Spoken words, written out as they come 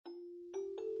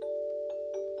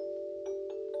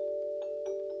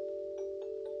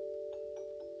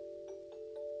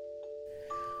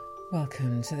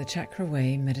Welcome to the Chakra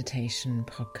Way Meditation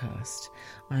Podcast.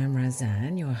 I am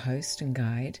Razan, your host and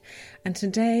guide, and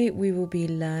today we will be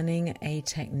learning a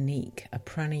technique, a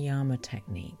Pranayama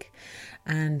technique,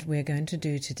 and we're going to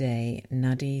do today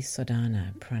Nadi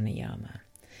Sodhana Pranayama.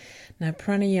 Now,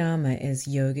 Pranayama is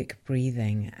yogic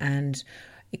breathing, and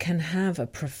it can have a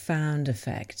profound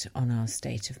effect on our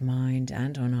state of mind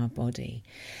and on our body.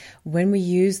 When we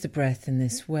use the breath in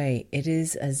this way, it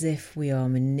is as if we are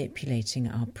manipulating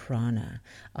our prana,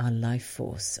 our life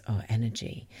force, our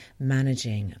energy,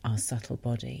 managing our subtle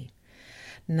body.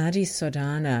 Nadi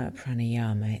Sodhana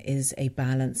Pranayama is a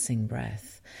balancing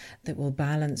breath that will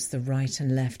balance the right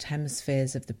and left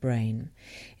hemispheres of the brain.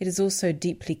 It is also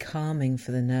deeply calming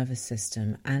for the nervous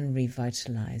system and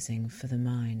revitalizing for the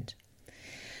mind.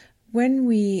 When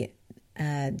we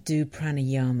do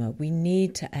pranayama, we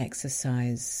need to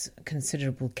exercise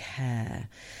considerable care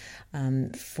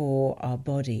for our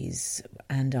bodies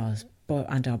and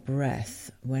our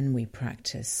breath when we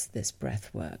practice this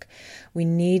breath work. We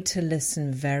need to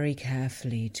listen very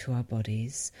carefully to our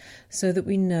bodies so that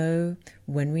we know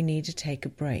when we need to take a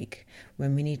break,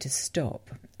 when we need to stop,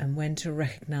 and when to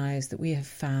recognize that we have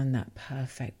found that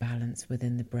perfect balance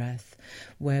within the breath,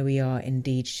 where we are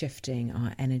indeed shifting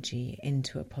our energy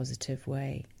into a positive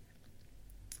way.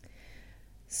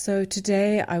 So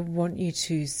today I want you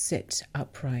to sit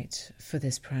upright for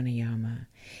this pranayama,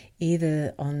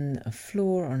 either on a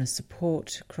floor, on a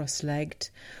support, cross-legged,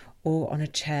 or on a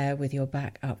chair with your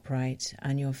back upright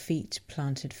and your feet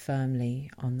planted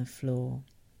firmly on the floor.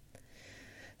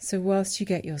 So whilst you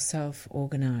get yourself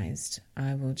organized,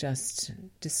 I will just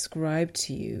describe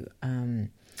to you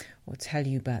or tell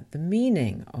you about the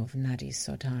meaning of Nadi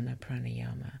Sodhana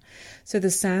Pranayama. So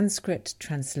the Sanskrit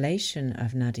translation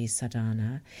of Nadi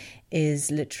Sodhana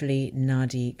is literally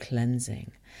Nadi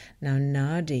cleansing. Now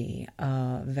Nadi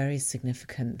are very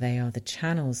significant. They are the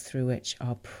channels through which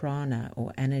our prana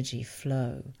or energy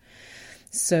flow.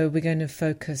 So we're going to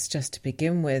focus just to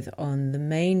begin with on the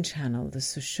main channel, the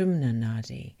Sushumna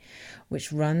Nadi,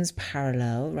 which runs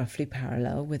roughly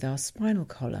parallel with our spinal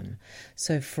column.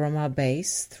 So from our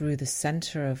base through the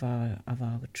center of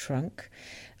our trunk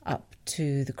up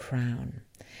to the crown.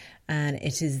 And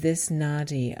it is this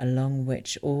nadi along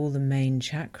which all the main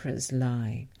chakras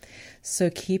lie. So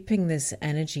keeping this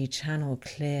energy channel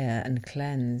clear and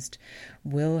cleansed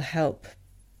will help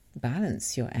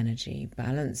balance your energy,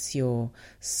 balance your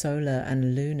solar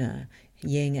and lunar,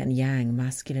 yin and yang,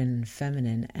 masculine and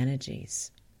feminine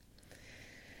energies.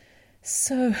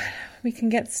 So we can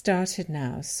get started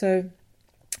now. So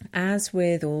as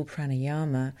with all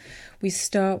pranayama, we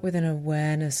start with an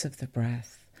awareness of the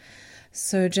breath.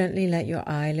 So gently let your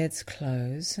eyelids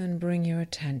close and bring your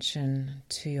attention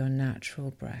to your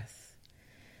natural breath,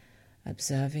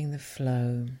 observing the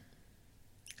flow,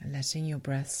 letting your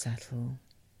breath settle,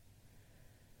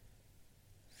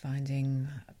 finding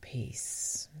a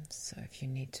peace. So if you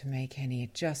need to make any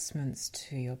adjustments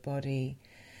to your body,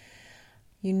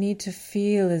 you need to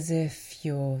feel as if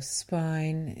your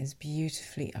spine is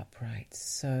beautifully upright.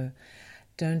 So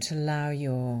don't allow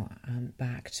your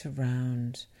back to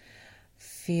round.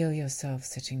 Feel yourself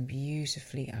sitting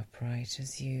beautifully upright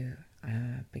as you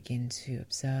begin to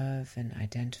observe and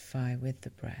identify with the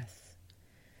breath.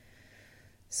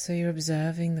 So you're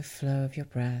observing the flow of your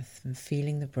breath and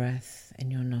feeling the breath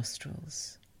in your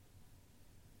nostrils.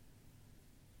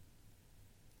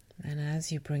 And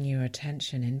as you bring your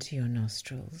attention into your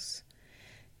nostrils,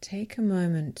 take a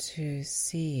moment to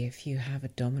see if you have a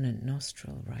dominant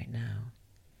nostril right now.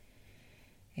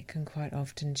 It can quite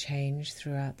often change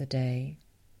throughout the day.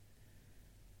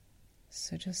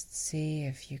 So just see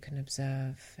if you can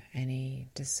observe any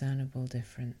discernible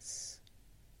difference.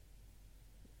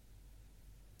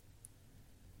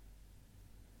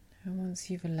 And once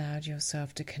you've allowed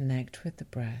yourself to connect with the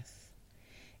breath,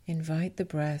 invite the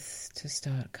breath to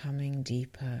start coming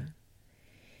deeper,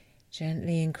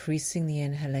 gently increasing the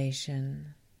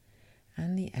inhalation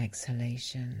and the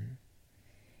exhalation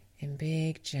in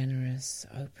big, generous,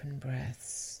 open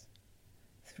breaths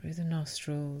through the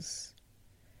nostrils.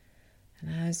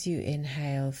 And as you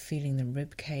inhale, feeling the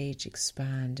rib cage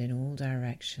expand in all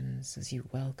directions as you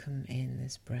welcome in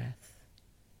this breath.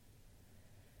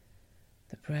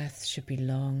 The breath should be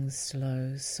long,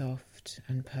 slow, soft,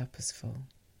 and purposeful.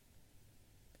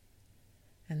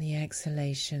 And the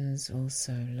exhalations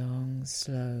also long,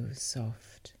 slow,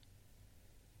 soft.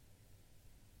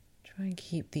 Try and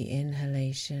keep the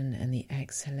inhalation and the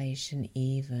exhalation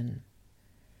even,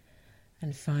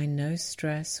 and find no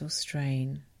stress or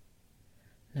strain,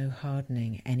 no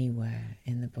hardening anywhere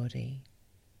in the body.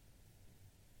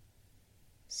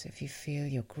 So if you feel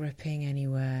you're gripping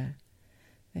anywhere,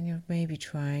 then you're maybe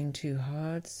trying too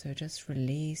hard, so just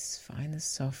release, find the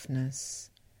softness,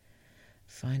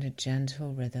 find a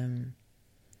gentle rhythm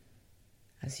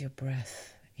as your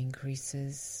breath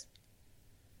increases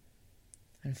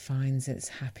and finds its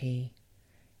happy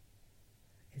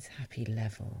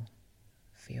level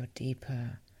for your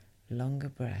deeper, longer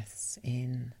breaths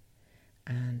in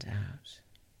and out.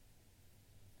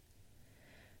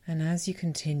 And as you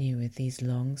continue with these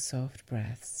long, soft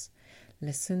breaths,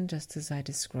 listen just as I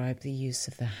describe the use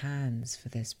of the hands for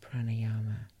this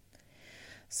pranayama.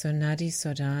 So Nadi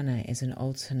Sodhana is an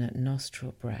alternate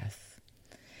nostril breath,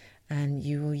 and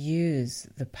you will use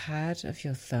the pad of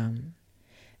your thumb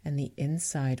and the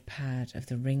inside pad of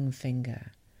the ring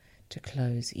finger to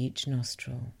close each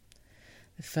nostril.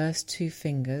 The first two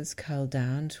fingers curl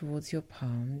down towards your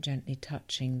palm, gently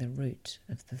touching the root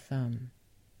of the thumb.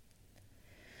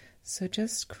 So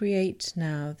just create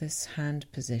now this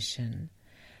hand position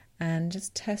and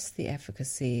just test the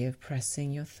efficacy of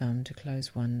pressing your thumb to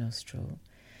close one nostril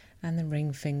and the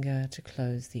ring finger to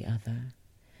close the other.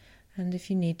 And if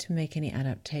you need to make any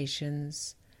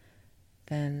adaptations,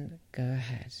 then go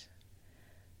ahead.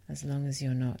 As long as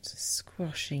you're not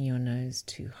squashing your nose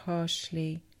too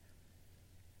harshly.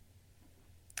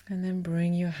 And then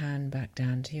bring your hand back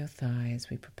down to your thigh as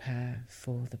we prepare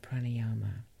for the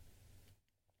pranayama.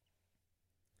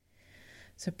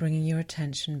 So bringing your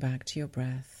attention back to your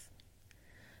breath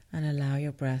and allow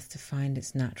your breath to find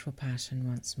its natural pattern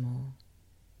once more.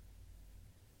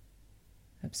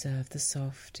 Observe the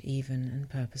soft, even and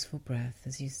purposeful breath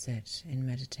as you sit in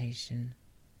meditation.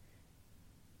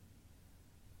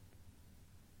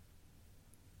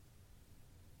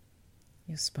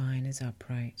 Your spine is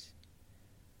upright,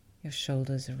 your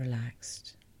shoulders are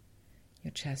relaxed,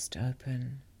 your chest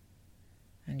open,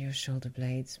 and your shoulder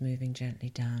blades moving gently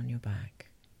down your back.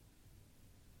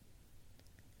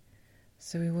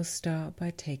 So we will start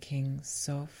by taking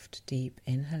soft, deep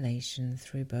inhalation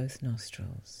through both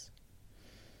nostrils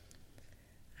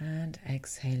and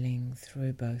exhaling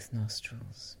through both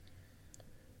nostrils.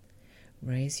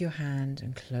 Raise your hand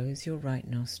and close your right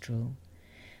nostril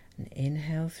and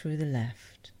inhale through the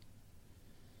left.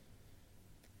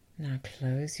 Now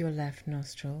close your left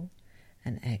nostril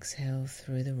and exhale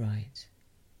through the right.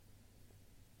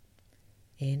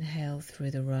 Inhale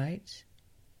through the right.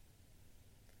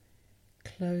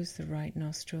 Close the right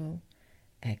nostril,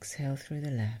 exhale through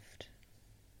the left.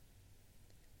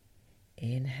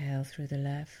 Inhale through the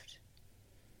left.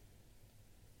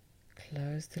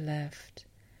 Close the left,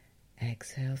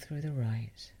 exhale through the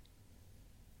right.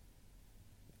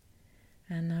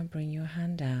 And now bring your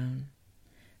hand down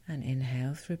and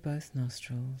inhale through both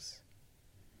nostrils.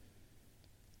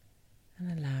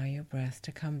 And allow your breath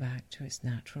to come back to its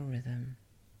natural rhythm.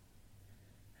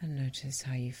 And notice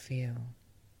how you feel.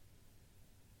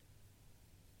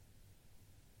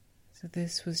 So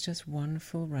this was just one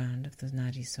full round of the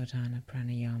Nadi Sodhana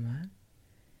Pranayama.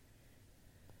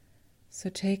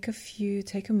 So take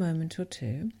a moment or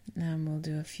two, and we'll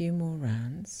do a few more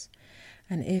rounds.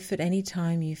 And if at any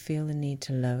time you feel the need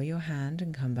to lower your hand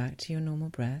and come back to your normal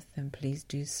breath, then please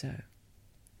do so.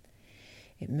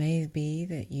 It may be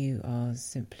that you are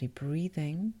simply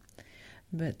breathing,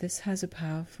 but this has a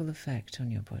powerful effect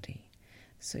on your body.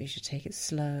 So you should take it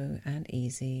slow and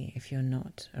easy if you're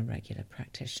not a regular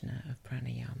practitioner of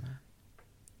pranayama.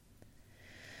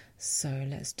 So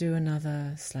let's do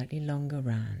another slightly longer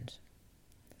round.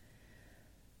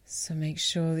 So make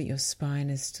sure that your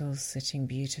spine is still sitting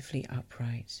beautifully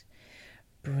upright.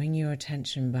 Bring your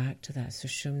attention back to that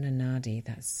Sushumna Nadi,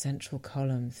 that central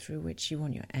column through which you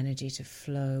want your energy to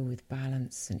flow with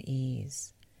balance and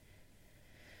ease.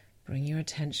 Bring your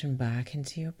attention back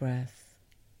into your breath.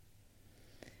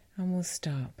 And we'll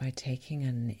start by taking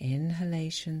an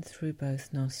inhalation through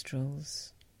both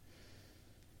nostrils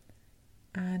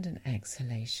and an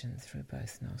exhalation through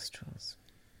both nostrils.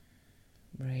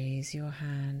 Raise your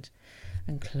hand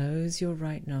and close your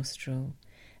right nostril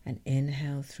and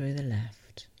inhale through the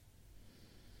left.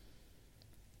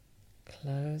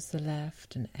 Close the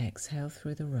left and exhale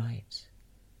through the right.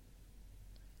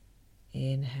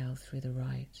 Inhale through the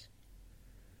right.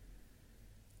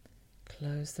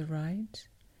 Close the right.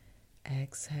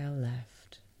 Exhale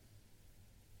left.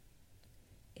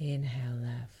 Inhale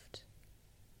left.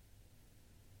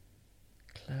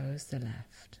 Close the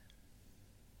left.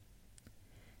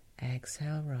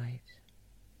 Exhale right.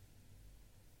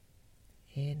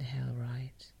 Inhale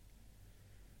right.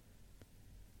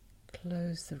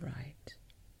 Close the right.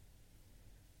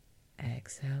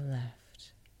 Exhale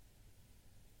left.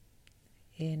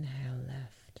 Inhale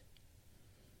left.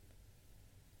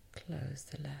 Close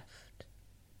the left.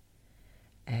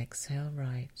 Exhale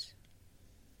right.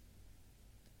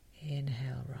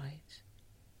 Inhale right.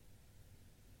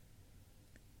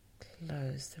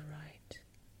 Close the right.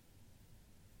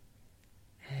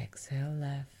 Exhale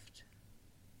left.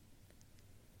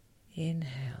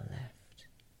 Inhale left.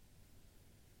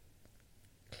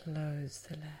 Close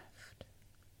the left.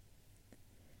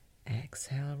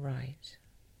 Exhale right.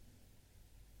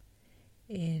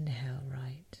 Inhale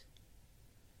right.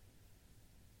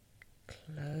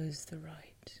 Close the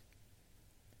right.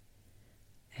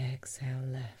 Exhale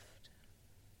left.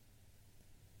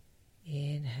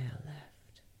 Inhale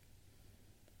left.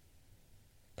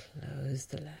 Close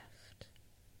the left.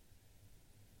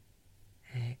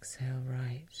 Exhale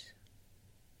right.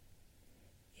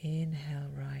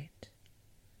 Inhale right.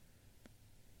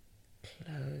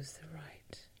 Close the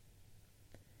right.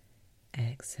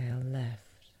 Exhale left.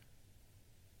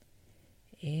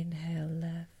 Inhale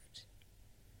left.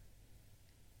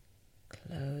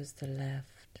 Close the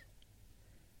left.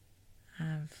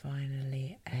 And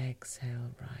finally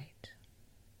exhale right.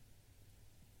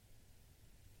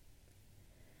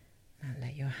 Now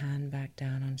let your hand back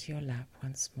down onto your lap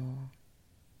once more.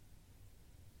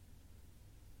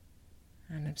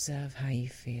 And observe how you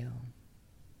feel.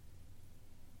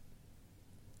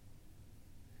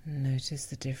 Notice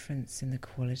the difference in the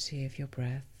quality of your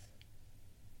breath.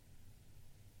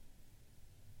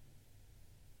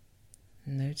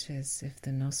 Notice if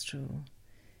the nostril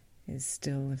is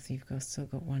still, if you've still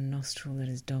got one nostril that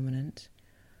is dominant,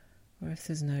 or if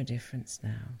there's no difference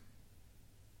now.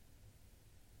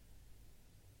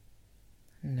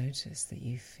 Notice that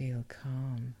you feel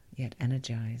calm, yet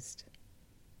energized.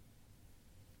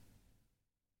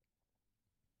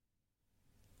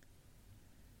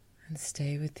 And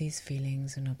stay with these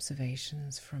feelings and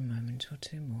observations for a moment or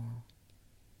two more.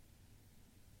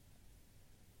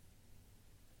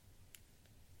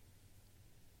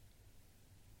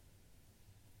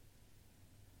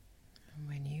 And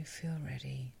when you feel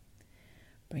ready,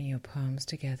 bring your palms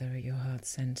together at your heart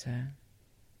center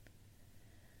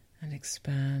and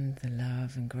expand the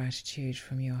love and gratitude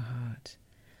from your heart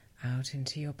out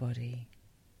into your body.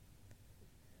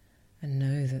 And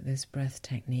know that this breath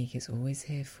technique is always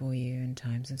here for you in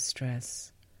times of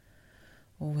stress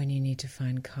or when you need to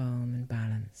find calm and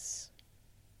balance.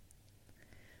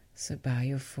 So bow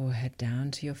your forehead down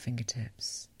to your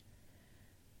fingertips.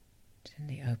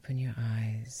 Gently open your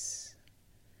eyes.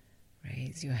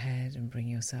 Raise your head and bring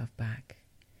yourself back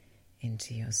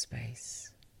into your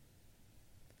space.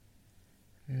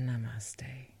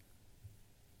 Namaste.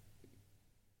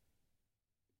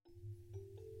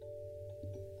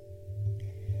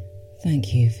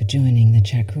 Thank you for joining the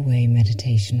Chakra Way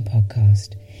Meditation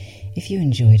Podcast. If you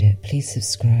enjoyed it, please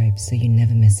subscribe so you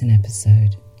never miss an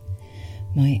episode.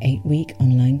 My 8-week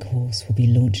online course will be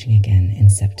launching again in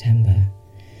September.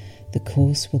 The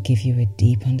course will give you a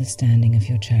deep understanding of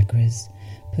your chakras,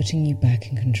 putting you back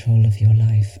in control of your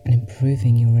life and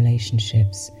improving your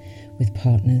relationships with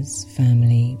partners,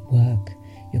 family, work,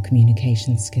 your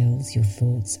communication skills, your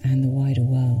thoughts and the wider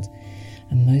world,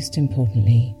 and most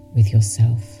importantly, with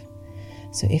yourself.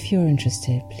 So if you're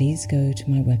interested, please go to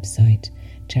my website,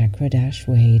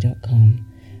 chakra-way.com,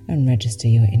 and register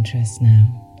your interest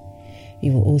now.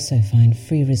 You will also find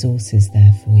free resources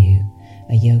there for you,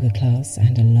 a yoga class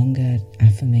and a longer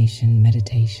affirmation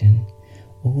meditation,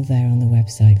 all there on the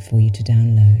website for you to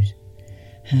download.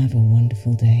 Have a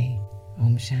wonderful day.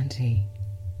 Om Shanti.